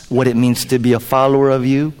that's what it means to be a follower of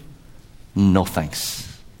you, no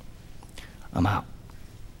thanks. I'm out.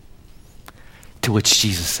 To which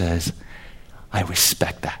Jesus says, I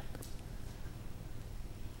respect that.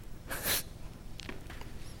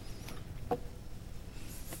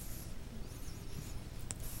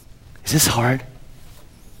 Is this hard?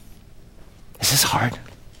 Is this hard?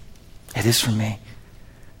 It is for me.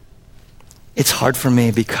 It's hard for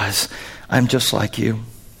me because I'm just like you.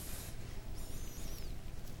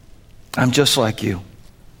 I'm just like you.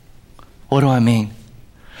 What do I mean?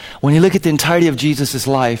 When you look at the entirety of Jesus'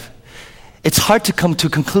 life, it's hard to come to a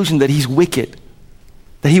conclusion that he's wicked,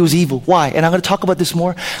 that he was evil. Why? And I'm going to talk about this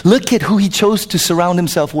more. Look at who he chose to surround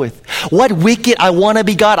himself with. What wicked, I want to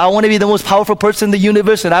be God, I want to be the most powerful person in the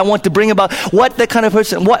universe, and I want to bring about, what that kind of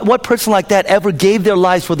person, what person like that ever gave their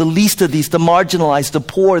lives for the least of these, the marginalized, the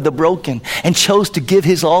poor, the broken, and chose to give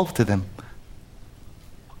his all to them?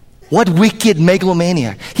 What wicked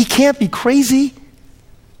megalomaniac? He can't be crazy.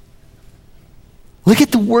 Look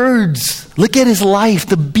at the words. Look at his life,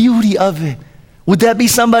 the beauty of it. Would that be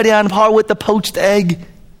somebody on par with the poached egg?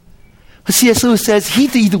 But C.S. Lewis says,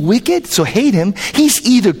 he's either wicked, so hate him. He's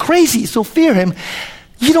either crazy, so fear him.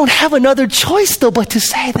 You don't have another choice, though, but to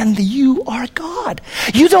say then that you are God.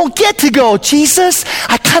 You don't get to go, Jesus,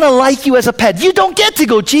 I kind of like you as a pet. You don't get to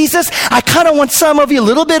go, Jesus, I kind of want some of you, a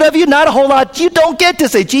little bit of you, not a whole lot. You don't get to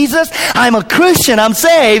say, Jesus, I'm a Christian, I'm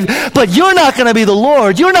saved, but you're not going to be the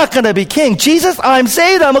Lord. You're not going to be king. Jesus, I'm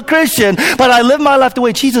saved, I'm a Christian, but I live my life the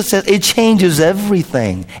way Jesus says. It changes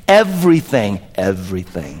everything, everything,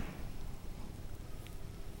 everything.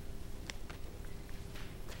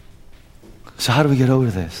 So how do we get over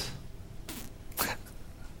this?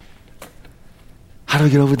 How do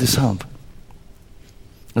we get over this hump?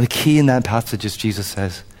 The key in that passage is Jesus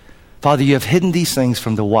says, Father, you have hidden these things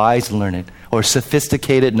from the wise and learned or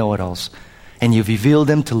sophisticated know-it-alls, and you've revealed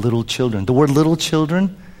them to little children. The word little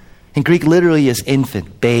children in Greek literally is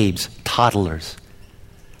infant, babes, toddlers.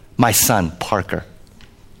 My son, Parker.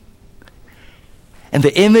 And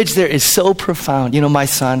the image there is so profound. You know, my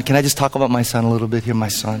son, can I just talk about my son a little bit here? My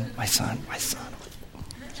son.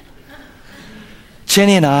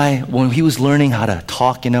 Jenny and I, when he was learning how to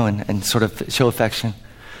talk, and sort of show affection,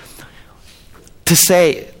 to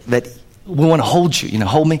say that we want to hold you,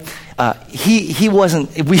 hold me, we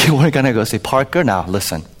weren't going to go say, Parker, now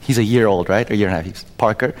listen, he's a year old, right? Or a year and a half. He's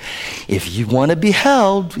Parker, if you want to be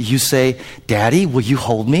held, you say, Daddy, will you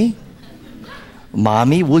hold me?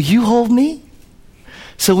 Mommy, will you hold me?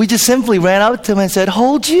 So we just simply ran up to him and said,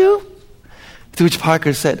 hold you? To which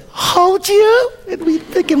Parker said, hold you? And we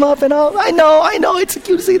pick him up and all. I know, it's the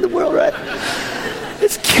cutest thing in the world, right?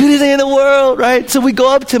 It's the cutest thing in the world, right? So we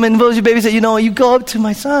go up to him and Rosie Baby said, you go up to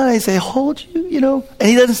my son. I say, hold you, And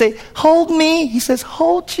he doesn't say, hold me. He says,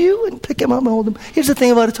 hold you, and pick him up and hold him. Here's the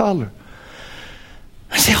thing about a toddler.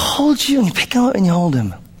 I say, hold you, and you pick him up and you hold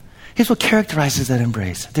him. Here's what characterizes that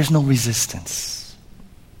embrace. There's no resistance.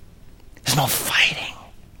 There's no fighting.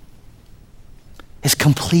 It's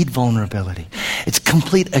complete vulnerability. It's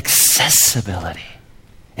complete accessibility.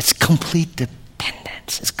 It's complete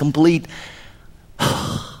dependence. It's complete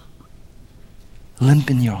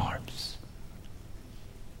limp in your arms.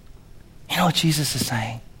 You know what Jesus is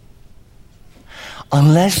saying?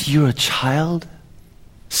 Unless you're a child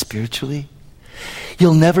spiritually,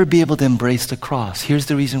 you'll never be able to embrace the cross. Here's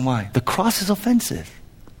the reason why. The cross is offensive.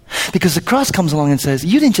 Because the cross comes along and says,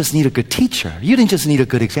 you didn't just need a good teacher. You didn't just need a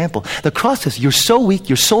good example. The cross says, you're so weak,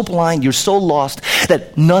 you're so blind, you're so lost,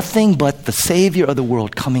 that nothing but the Savior of the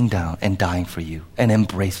world coming down and dying for you and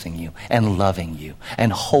embracing you and loving you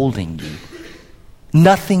and holding you.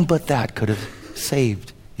 Nothing but that could have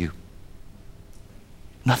saved you.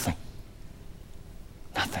 Nothing.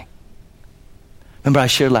 Nothing. Remember I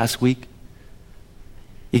shared last week?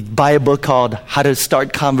 You buy a book called How to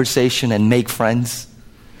Start Conversation and Make Friends.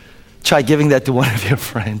 Try giving that to one of your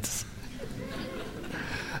friends.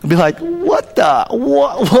 I'll be like, what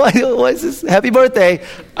is this? Happy birthday.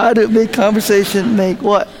 How to make conversation, make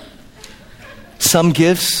what? Some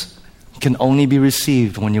gifts can only be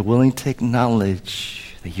received when you're willing to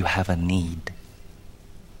acknowledge that you have a need.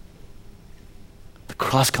 The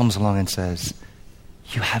cross comes along and says,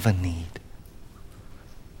 you have a need.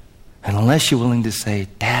 And unless you're willing to say,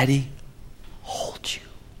 Daddy, hold you,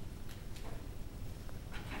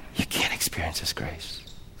 you can't experience His grace.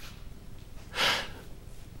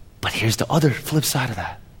 But here's the other flip side of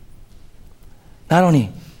that. Not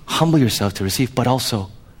only humble yourself to receive, but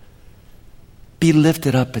also be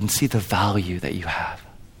lifted up and see the value that you have.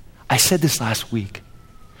 I said this last week.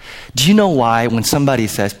 Do you know why when somebody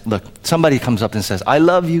says, look, somebody comes up and says, I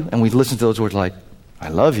love you, and we listen to those words like, I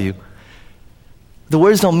love you. the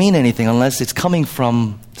words don't mean anything unless it's coming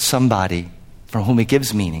from somebody from whom it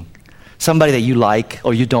gives meaning. Somebody that you like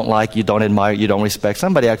or you don't like, you don't admire, you don't respect.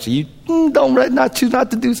 Somebody actually you don't choose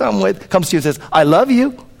not to do something with, comes to you and says, I love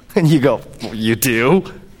you. And you go, well, you do?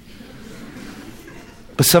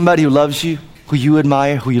 But somebody who loves you, who you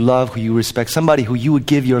admire, who you love, who you respect, somebody who you would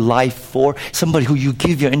give your life for, somebody who you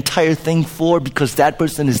give your entire thing for because that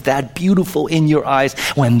person is that beautiful in your eyes,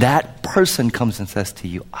 when that person comes and says to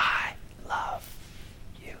you, I love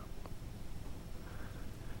you.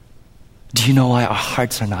 Do you know why our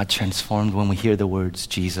hearts are not transformed when we hear the words,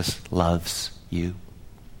 Jesus loves you?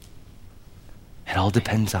 It all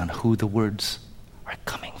depends on who the words are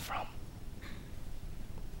coming from.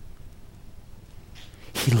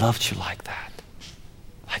 He loved you like that.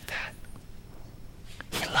 Like that.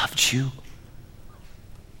 He loved you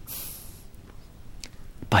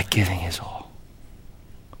by giving his all.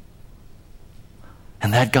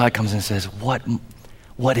 And that God comes and says,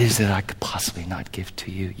 what is it I could possibly not give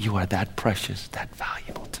to you? You are that precious, that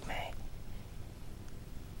valuable to me.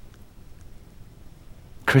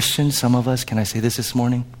 Christians, some of us, can I say this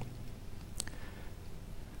morning?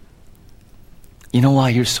 You know why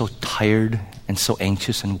you're so tired and so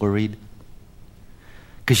anxious and worried?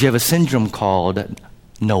 Because you have a syndrome called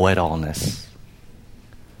know-it-allness.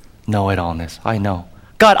 Know-it-allness. I know.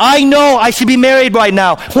 God, I know I should be married right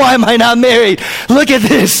now. Why am I not married? Look at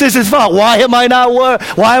this. This is fun. Why am I not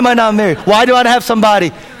married? Why do I not have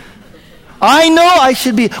somebody? I know I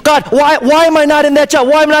should be. God, why am I not in that job?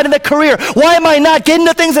 Why am I not in that career? Why am I not getting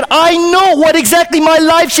the things that I know what exactly my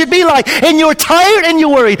life should be like? And you're tired and you're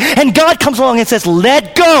worried. And God comes along and says,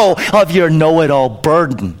 let go of your know-it-all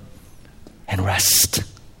burden and rest.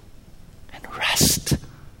 And rest.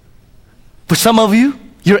 For some of you,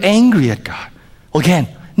 you're angry at God. Again,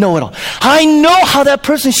 know-it-all. I know how that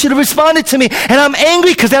person should have responded to me, and I'm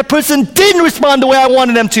angry because that person didn't respond the way I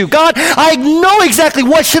wanted them to. God, I know exactly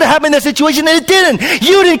what should have happened in that situation, and it didn't.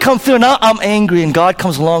 You didn't come through. Now I'm angry, and God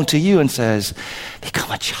comes along to you and says,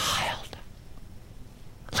 become a child.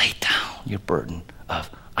 Lay down your burden of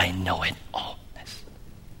I know it allness.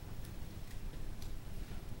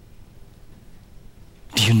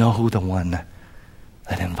 Do you know who the one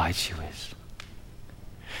that invites you is?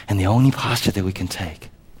 And the only posture that we can take,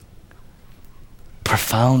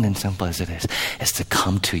 profound and simple as it is to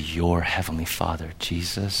come to your Heavenly Father,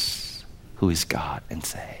 Jesus, who is God, and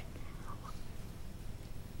say,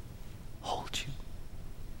 hold you.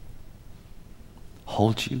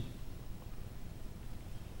 Hold you.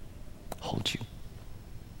 Hold you.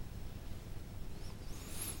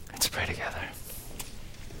 Let's pray together.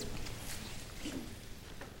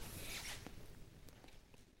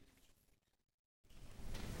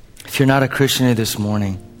 If you're not a Christian here this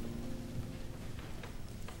morning,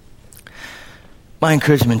 my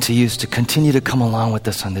encouragement to you is to continue to come along with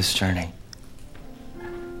us on this journey.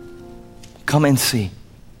 Come and see.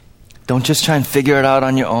 Don't just try and figure it out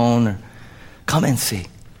on your own. Or come and see.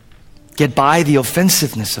 Get by the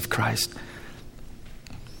offensiveness of Christ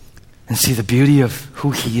and see the beauty of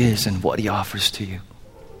who he is and what he offers to you.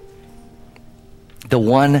 The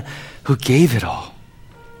one who gave it all.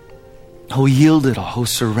 Who yielded all, who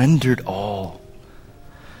surrendered all.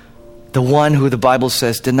 The one who the Bible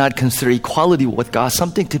says did not consider equality with God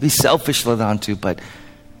something to be selfish led onto, but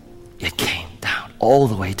it came down, all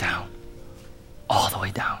the way down,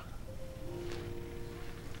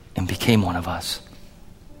 and became one of us.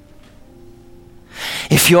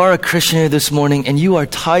 If you are a Christian here this morning and you are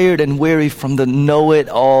tired and weary from the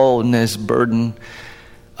know-it-allness burden,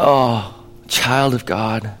 child of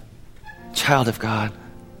God,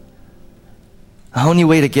 the only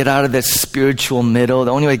way to get out of that spiritual middle,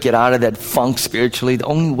 the only way to get out of that funk spiritually, the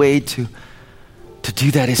only way to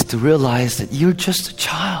do that is to realize that you're just a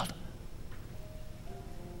child.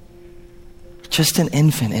 Just an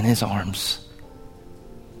infant in his arms.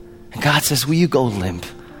 And God says, will you go limp?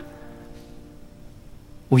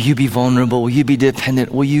 Will you be vulnerable? Will you be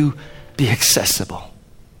dependent? Will you be accessible?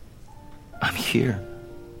 I'm here.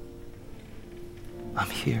 I'm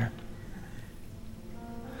here.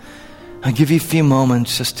 I'll give you a few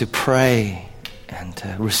moments just to pray and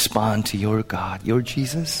to respond to your God, your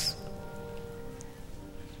Jesus.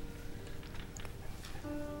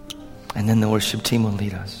 And then the worship team will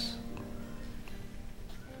lead us.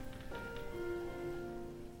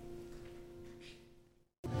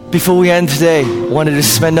 Before we end today, I wanted to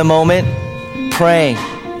spend a moment praying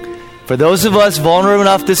for those of us vulnerable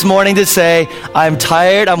enough this morning to say, I'm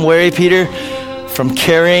tired, I'm weary, Peter, from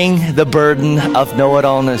carrying the burden of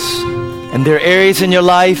know-it-allness. And there are areas in your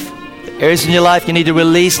life you need to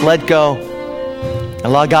release, let go,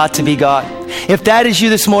 allow God to be God. If that is you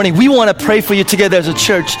this morning, we want to pray for you together as a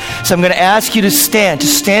church. So I'm going to ask you to stand.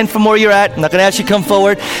 Just stand from where you're at. I'm not going to ask you to come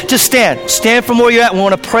forward. Just stand. Stand from where you're at. We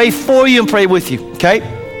want to pray for you and pray with you. Okay?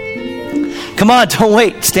 Come on, don't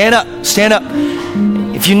wait. Stand up. Stand up.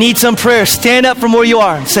 If you need some prayer, stand up from where you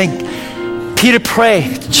are and say, Peter,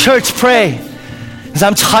 pray. Church, pray. Because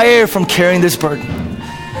I'm tired from carrying this burden.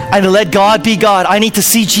 I need to let God be God. I need to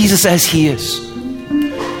see Jesus as He is.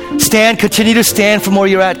 Stand, continue to stand from where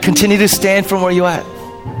you're at. Continue to stand from where you're at.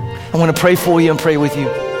 I want to pray for you and pray with you.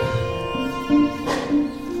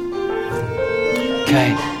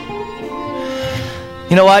 Okay.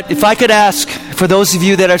 You know what? If I could ask for those of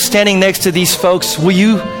you that are standing next to these folks, will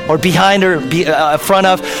you, or behind or front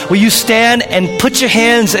of, will you stand and put your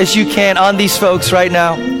hands as you can on these folks right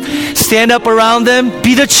now? Stand up around them.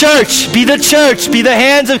 Be the church. Be the church. Be the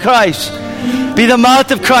hands of Christ. Be the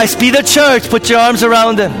mouth of Christ. Be the church. Put your arms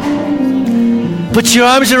around them. Put your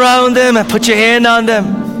arms around them and put your hand on them.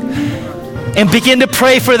 And begin to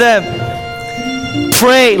pray for them.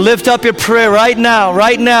 Pray. Lift up your prayer right now.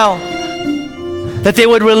 Right now. That they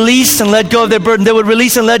would release and let go of their burden. They would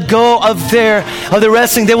release and let go of their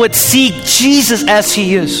wrestling. They would see Jesus as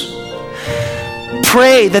He is.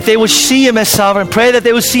 Pray that they would see Him as sovereign. Pray that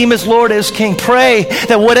they would see Him as Lord, as King. Pray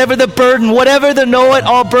that whatever the burden, whatever the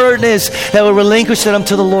know-it-all burden is, that will relinquish them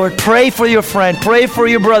to the Lord. Pray for your friend. Pray for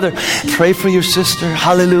your brother. Pray for your sister.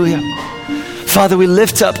 Hallelujah. Father, we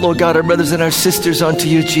lift up, Lord God, our brothers and our sisters unto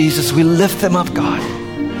you, Jesus. We lift them up, God.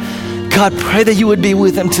 God, pray that you would be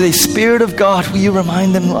with them today. Spirit of God, will you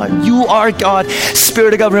remind them, Lord, you are God.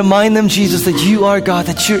 Spirit of God, remind them, Jesus, that you are God,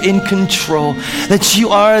 that you're in control, that you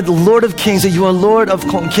are the Lord of Kings, that you are Lord of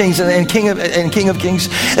Kings and King of Kings,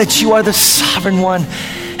 that you are the sovereign one,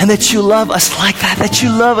 and that you love us like that you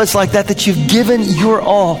love us like that you've given your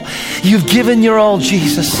all. You've given your all,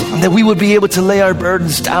 Jesus, and that we would be able to lay our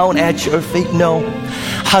burdens down at your feet. No.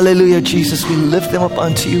 Hallelujah, Jesus. We lift them up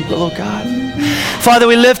unto you, oh God. Father,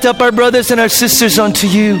 we lift up our brothers and our sisters unto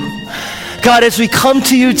you. God, as we come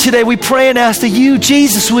to you today, we pray and ask that you,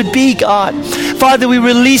 Jesus, would be God. Father, we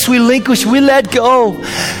release, we relinquish, we let go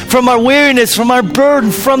from our weariness, from our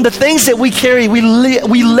burden, from the things that we carry. We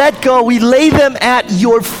let go, we lay them at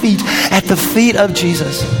your feet, at the feet of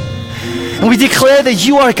Jesus. And we declare that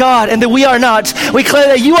you are God and that we are not. We declare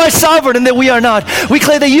that you are sovereign and that we are not. We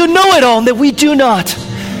declare that you know it all and that we do not.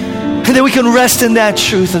 And that we can rest in that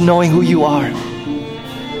truth of knowing who you are.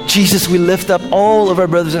 Jesus, we lift up all of our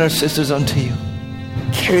brothers and our sisters unto you.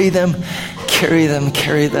 Carry them, carry them,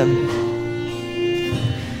 carry them.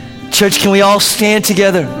 Church, can we all stand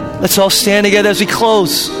together? Let's all stand together as we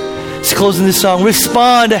close. Let's close in this song.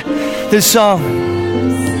 Respond to this song.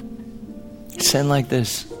 Send like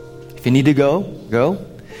this. If you need to go, go.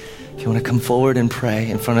 If you want to come forward and pray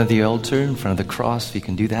in front of the altar, in front of the cross, you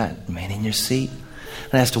can do that. Remain in your seat.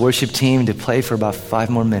 And ask the worship team to play for about 5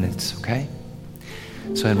 more minutes, okay?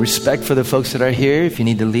 So in respect for the folks that are here, if you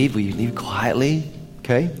need to leave, will you leave quietly?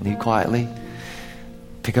 Okay? Leave quietly.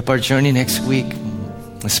 Pick up our journey next week.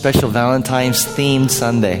 A special Valentine's themed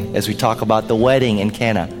Sunday as we talk about the wedding in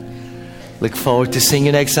Cana. Look forward to seeing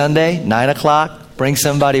you next Sunday, 9 o'clock. Bring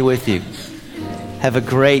somebody with you. Have a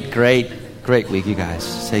great, great, great week, you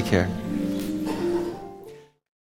guys. Take care.